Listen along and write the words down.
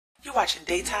You're watching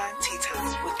Daytime Tea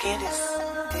Times with Candace.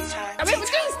 Daytime I mean, with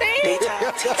these things.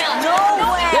 Daytime Tea Times.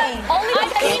 No way. Only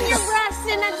I've seen your breasts,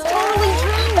 and that's totally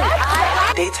true.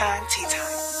 Daytime Tea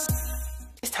Time.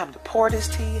 It's time to pour this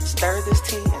tea, stir this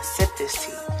tea, and sip this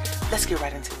tea. Let's get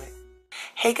right into it.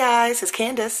 Hey guys, it's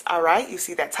Candace. Alright, you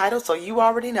see that title, so you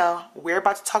already know. We're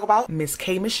about to talk about Miss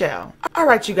K.Michelle.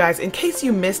 Alright you guys, in case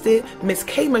you missed it, Miss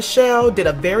K.Michelle did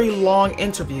a very long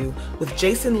interview with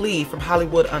Jason Lee from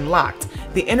Hollywood Unlocked.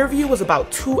 The interview was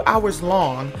about 2 hours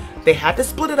long. They had to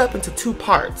split it up into 2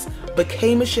 parts, but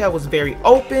K.Michelle was very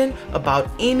open about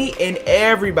any and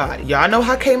everybody. Y'all know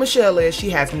how K.Michelle is. She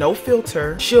has no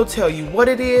filter. She'll tell you what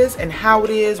it is and how it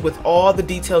is with all the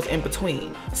details in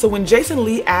between. So when Jason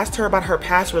Lee asked her about her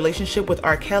past relationship with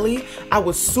R.Kelly, I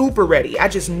was super ready. I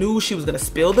just knew she was gonna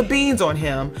spill the beans on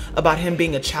him about him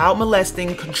being a child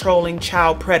molesting, controlling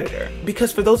child predator.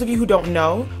 Because for those of you who don't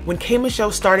know, when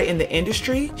K.Michelle started in the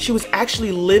industry, she was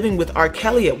actually living with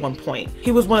R.Kelly at one point.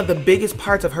 He was one of the biggest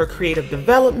parts of her creative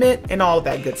development and all of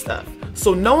that good stuff.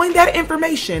 So knowing that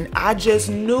information, I just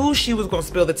knew she was gonna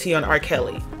spill the tea on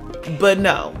R.Kelly. But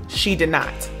no, she did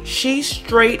not. She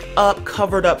straight up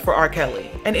covered up for R.Kelly.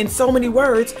 And in so many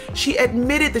words, she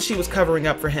admitted that she was covering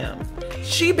up for him.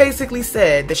 She basically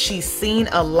said that she's seen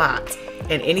a lot,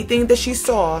 and anything that she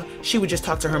saw, she would just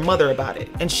talk to her mother about it.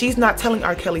 And she's not telling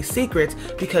R.Kelly's secrets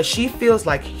because she feels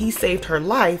like he saved her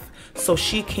life, so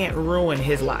she can't ruin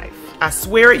his life. I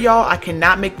swear it, y'all, I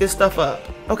cannot make this stuff up.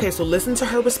 Okay, so listen to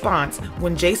her response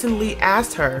when Jason Lee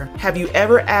asked her, have you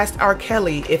ever asked R.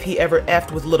 Kelly if he ever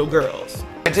effed with little girls?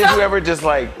 Did you ever just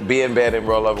like be in bed and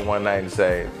roll over one night and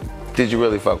say, did you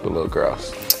really fuck with little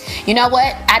girls? You know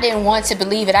what? I didn't want to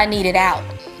believe it. I needed out.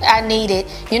 I needed,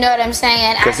 you know what I'm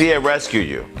saying? Because he had rescued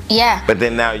you. Yeah. But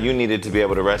then now you needed to be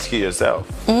able to rescue yourself.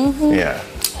 Mm-hmm. Yeah.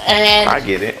 And I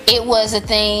get it. It was a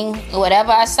thing.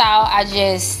 Whatever I saw, I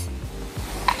just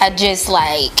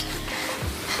like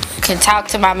can talk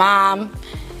to my mom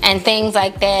and things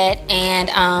like that.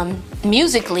 And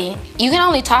musically, you can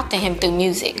only talk to him through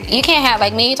music. You can't have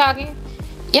like me talking.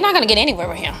 You're not gonna get anywhere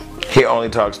with him. He only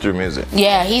talks through music.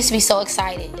 Yeah, he used to be so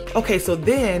excited. Okay, so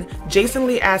then Jason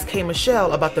Lee asked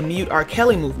K.Michelle about the Mute R.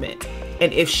 Kelly movement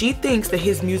and if she thinks that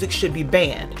his music should be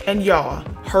banned. And y'all,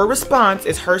 her response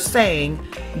is her saying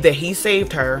that he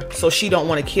saved her, so she don't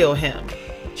want to kill him.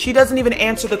 She doesn't even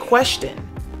answer the question.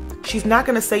 She's not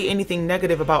going to say anything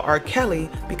negative about R. Kelly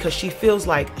because she feels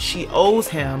like she owes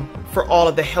him for all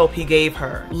of the help he gave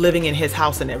her, living in his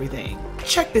house and everything.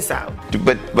 Check this out.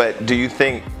 But do you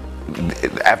think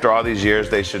after all these years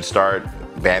they should start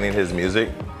banning his music?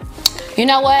 You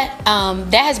know what?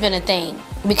 That has been a thing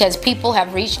because people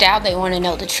have reached out. They want to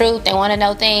know the truth. They want to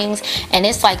know things. And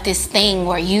it's like this thing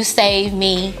where you save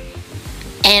me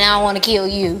and I want to kill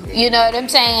you. You know what I'm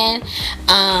saying?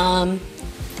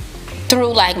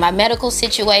 Through like my medical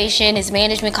situation, his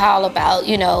management call about,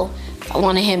 you know, I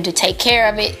wanted him to take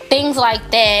care of it. Things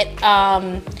like that.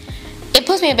 It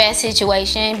puts me in a bad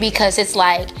situation because it's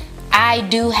like I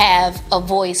do have a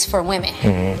voice for women.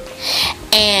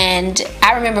 Mm-hmm. And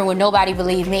I remember when nobody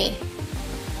believed me.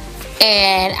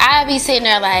 And I'd be sitting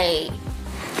there like...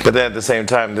 But then at the same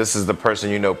time, this is the person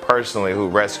you know personally who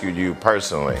rescued you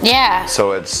personally. Yeah.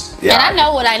 So it's... Yeah, and I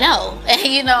know what I know. And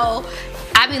you know,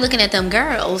 I be looking at them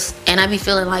girls and I be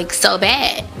feeling like so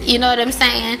bad. You know what I'm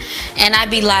saying? And I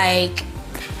be like,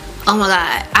 oh my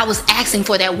God, I was asking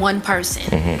for that one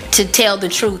person to tell the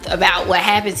truth about what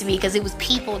happened to me because it was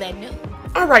people that knew.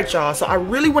 Alright y'all, so I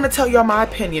really want to tell y'all my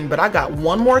opinion, but I got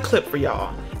one more clip for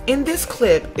y'all. In this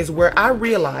clip is where I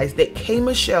realized that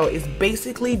K.Michelle is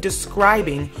basically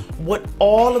describing what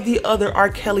all of the other R.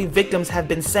 Kelly victims have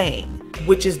been saying,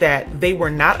 which is that they were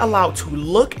not allowed to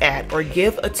look at or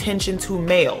give attention to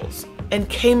males. And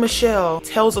K.Michelle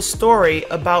tells a story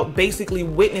about basically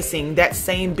witnessing that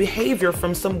same behavior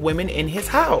from some women in his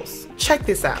house. Check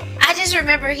this out. I just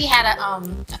remember he had a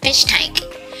fish tank,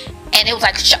 and it was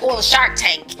like a shark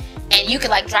tank, and you could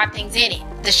like drop things in it.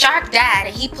 The shark died,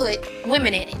 and he put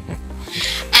women in it.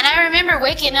 And I remember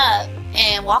waking up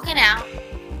and walking out,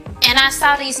 and I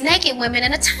saw these naked women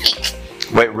in a tank.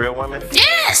 Wait, real women?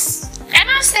 Yes. And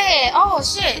I said, oh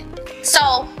shit.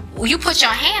 So you put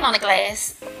your hand on the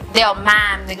glass, they'll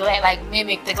mime the glass, like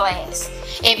mimic the glass.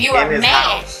 If you are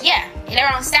mad, yeah,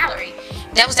 they're on salary.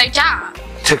 That was their job.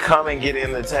 To come and get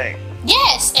in the tank.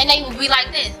 Yes, and they would be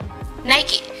like this,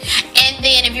 naked. And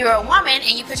then if you're a woman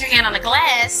and you put your hand on the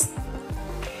glass,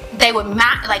 they would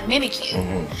like mimic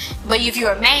you. But if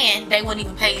you're a man, they wouldn't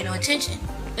even pay you no attention.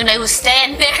 And they would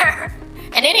stand there.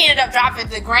 And then he ended up dropping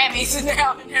the Grammys and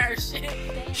all that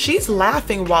shit. She's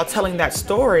laughing while telling that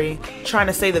story, trying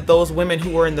to say that those women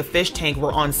who were in the fish tank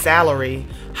were on salary.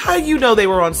 How do you know they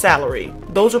were on salary?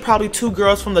 Those are probably 2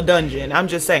 girls from the dungeon. I'm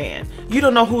just saying. You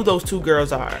don't know who those 2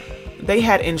 girls are. They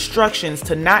had instructions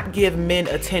to not give men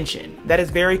attention. That is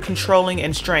very controlling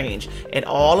and strange. And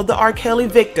all of the R. Kelly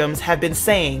victims have been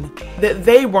saying that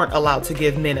they weren't allowed to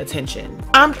give men attention.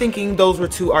 I'm thinking those were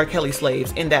 2 R. Kelly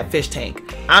slaves in that fish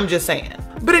tank. I'm just saying.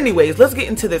 But anyways, let's get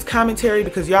into this commentary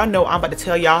because y'all know I'm about to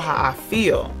tell y'all how I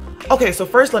feel. Okay, so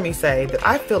first let me say that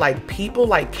I feel like people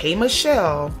like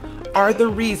K.Michelle are the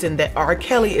reason that R.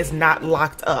 Kelly is not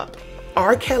locked up.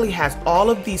 R. Kelly has all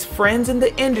of these friends in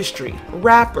the industry,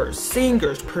 rappers,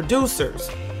 singers, producers.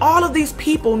 All of these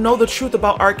people know the truth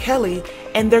about R. Kelly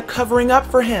and they're covering up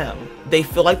for him. They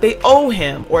feel like they owe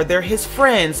him or they're his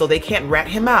friends so they can't rat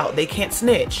him out, they can't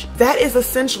snitch. That is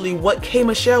essentially what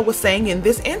K.Michelle was saying in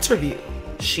this interview.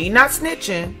 She not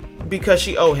snitching because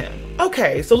she owe him.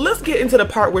 Okay, so let's get into the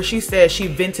part where she says she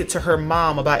vented to her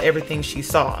mom about everything she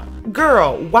saw.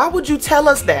 Girl, why would you tell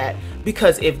us that?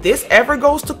 Because if this ever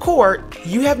goes to court,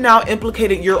 you have now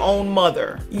implicated your own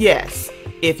mother. Yes,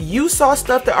 if you saw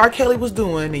stuff that R. Kelly was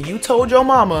doing and you told your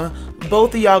mama,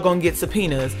 both of y'all gonna get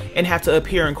subpoenas and have to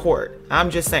appear in court.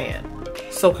 I'm just saying.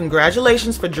 So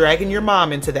congratulations for dragging your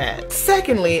mom into that.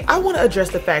 Secondly, I want to address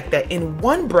the fact that in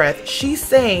one breath, she's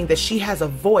saying that she has a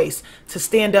voice to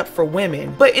stand up for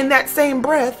women. But in that same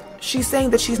breath, she's saying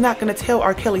that she's not going to tell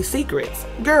R. Kelly's secrets.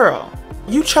 Girl,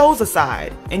 you chose a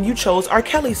side and you chose R.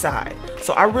 Kelly's side.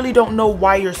 So I really don't know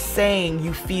why you're saying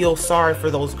you feel sorry for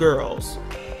those girls.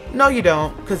 No, you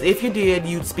don't, because if you did,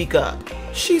 you'd speak up.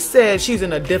 She said she's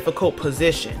in a difficult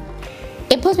position.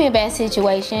 It puts me in a bad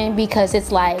situation because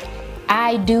it's like,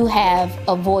 I do have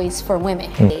a voice for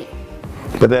women.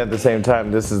 But then at the same time,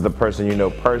 this is the person you know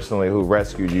personally who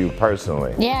rescued you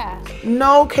personally. Yeah.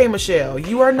 No, K.Michelle,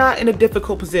 you are not in a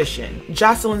difficult position.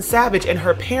 Jocelyn Savage and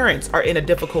her parents are in a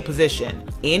difficult position.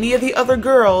 Any of the other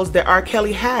girls that R.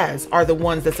 Kelly has are the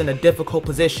ones that's in a difficult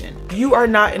position. You are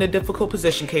not in a difficult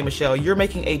position, K.Michelle. You're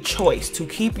making a choice to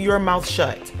keep your mouth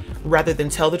shut rather than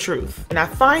tell the truth. And I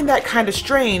find that kind of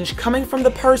strange coming from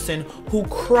the person who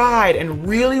cried and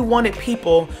really wanted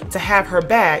people to have her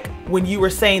back when you were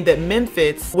saying that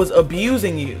Memphis was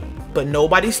abusing you. But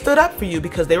nobody stood up for you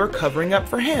because they were covering up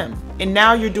for him. And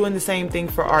now you're doing the same thing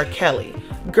for R. Kelly.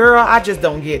 Girl, I just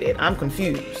don't get it. I'm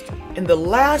confused. And the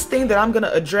last thing that I'm going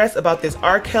to address about this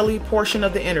R. Kelly portion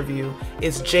of the interview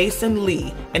is Jason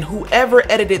Lee and whoever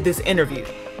edited this interview.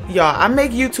 Y'all, I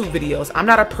make YouTube videos. I'm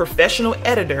not a professional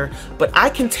editor, but I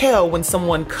can tell when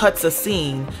someone cuts a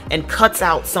scene and cuts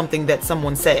out something that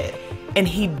someone said. And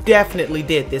he definitely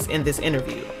did this in this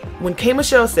interview. When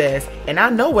K.Michelle says, "And I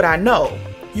know what I know,"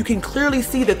 you can clearly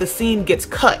see that the scene gets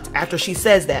cut after she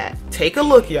says that. Take a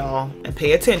look, y'all, and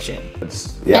pay attention.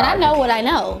 And I know what I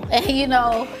know. And you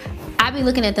know, I be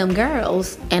looking at them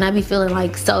girls and I be feeling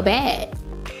like so bad.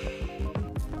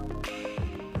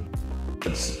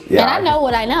 And I know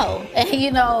what I know. And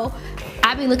you know,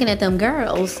 I be looking at them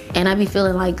girls and I be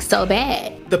feeling like so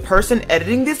bad. The person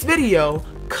editing this video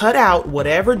cut out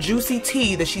whatever juicy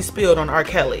tea that she spilled on R.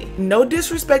 Kelly. No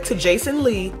disrespect to Jason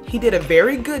Lee, he did a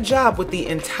very good job with the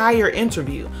entire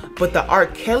interview, but the R.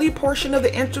 Kelly portion of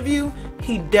the interview,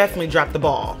 he definitely dropped the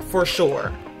ball, for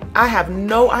sure. I have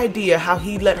no idea how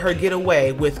he let her get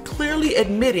away with clearly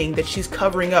admitting that she's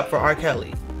covering up for R.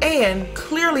 Kelly and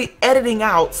clearly editing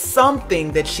out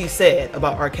something that she said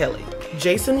about R. Kelly.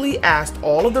 Jason Lee asked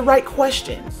all of the right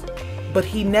questions, but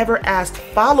he never asked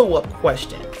follow-up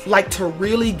questions, like to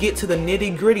really get to the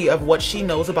nitty-gritty of what she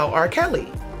knows about R.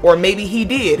 Kelly. Or maybe he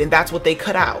did and that's what they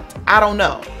cut out. I don't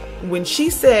know. When she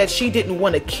said she didn't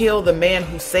want to kill the man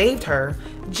who saved her,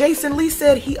 Jason Lee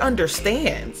said he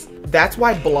understands. That's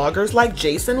why bloggers like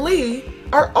Jason Lee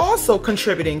are also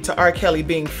contributing to R. Kelly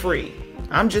being free.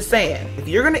 I'm just saying, if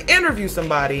you're gonna interview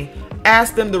somebody,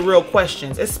 ask them the real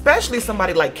questions, especially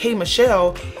somebody like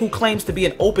K.Michelle who claims to be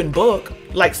an open book.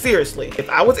 Like seriously, if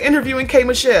I was interviewing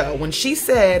K.Michelle when she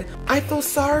said, "I feel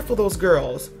sorry for those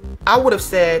girls," I would have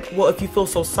said, well, if you feel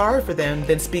so sorry for them,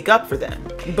 then speak up for them.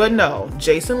 But no,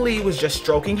 Jason Lee was just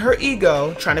stroking her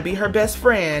ego, trying to be her best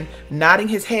friend, nodding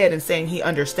his head and saying he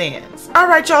understands. All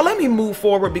right, y'all, let me move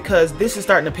forward because this is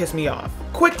starting to piss me off.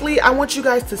 Quickly, I want you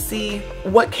guys to see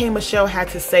what K.Michelle had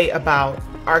to say about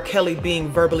R. Kelly being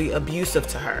verbally abusive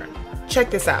to her. Check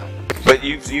this out. But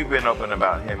you've been open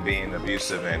about him being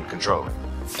abusive and controlling.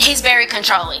 He's very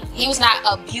controlling. He was not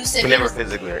abusive. He never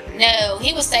physically hurt you. No,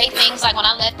 he would say things like when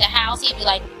I left the house, he'd be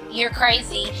like, "You're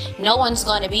crazy. No one's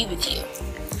going to be with you."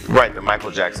 Right, the Michael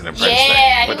Jackson impression.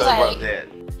 Yeah, But he was those like, were dead.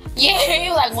 Yeah, he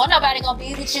was like, well, nobody gonna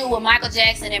be with you with Michael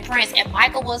Jackson and Prince, and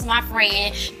Michael was my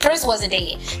friend. Prince wasn't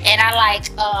dead, and I like,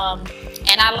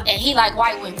 and he like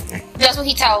white women. That's what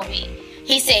he told me.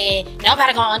 He said,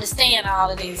 nobody gonna understand all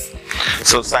of this.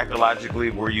 So psychologically,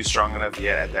 were you strong enough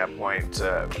yet at that point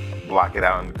to block it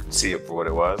out and see it for what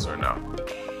it was, or no?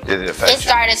 Did it affect you? It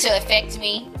started to affect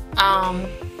me.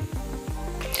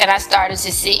 And I started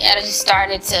to see, and I just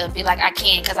started to be like, I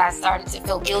can't, because I started to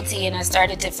feel guilty, and I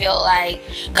started to feel like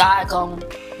God gonna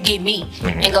get me,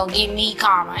 and gonna give me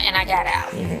karma, and I got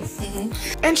out.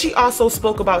 And she also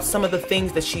spoke about some of the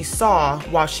things that she saw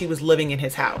while she was living in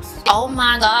his house. Oh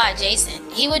my God, Jason.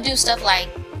 He would do stuff like,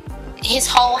 his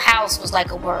whole house was like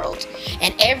a world.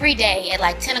 And every day at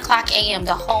like 10 o'clock a.m.,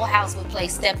 the whole house would play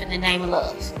Step in the Name of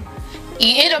Love.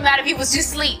 It don't matter if he was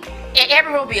just asleep. And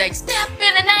everyone would be like, step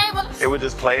in the name of... It would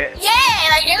just play it? Yeah,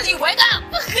 like as you wake up,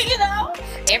 you know?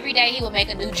 Every day he would make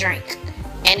a new drink.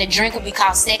 And the drink would be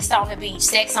called Sex on the Beach,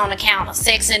 Sex on the Counter,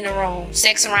 Sex in the Room,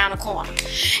 Sex Around the Corner.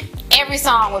 Every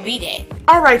song would be that.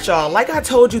 Alright y'all, like I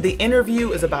told you, the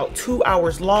interview is about 2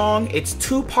 hours long. It's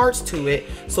 2 parts to it.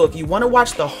 So if you want to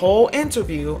watch the whole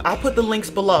interview, I'll put the links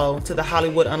below to the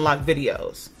Hollywood Unlocked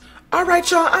videos.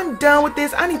 Alright y'all, I'm done with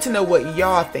this. I need to know what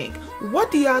y'all think.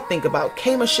 What do y'all think about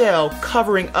K.Michelle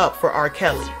covering up for R.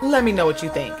 Kelly? Let me know what you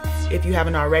think. If you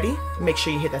haven't already, make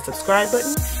sure you hit that subscribe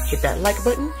button, hit that like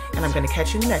button, and I'm going to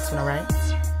catch you in the next one, alright?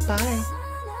 Bye.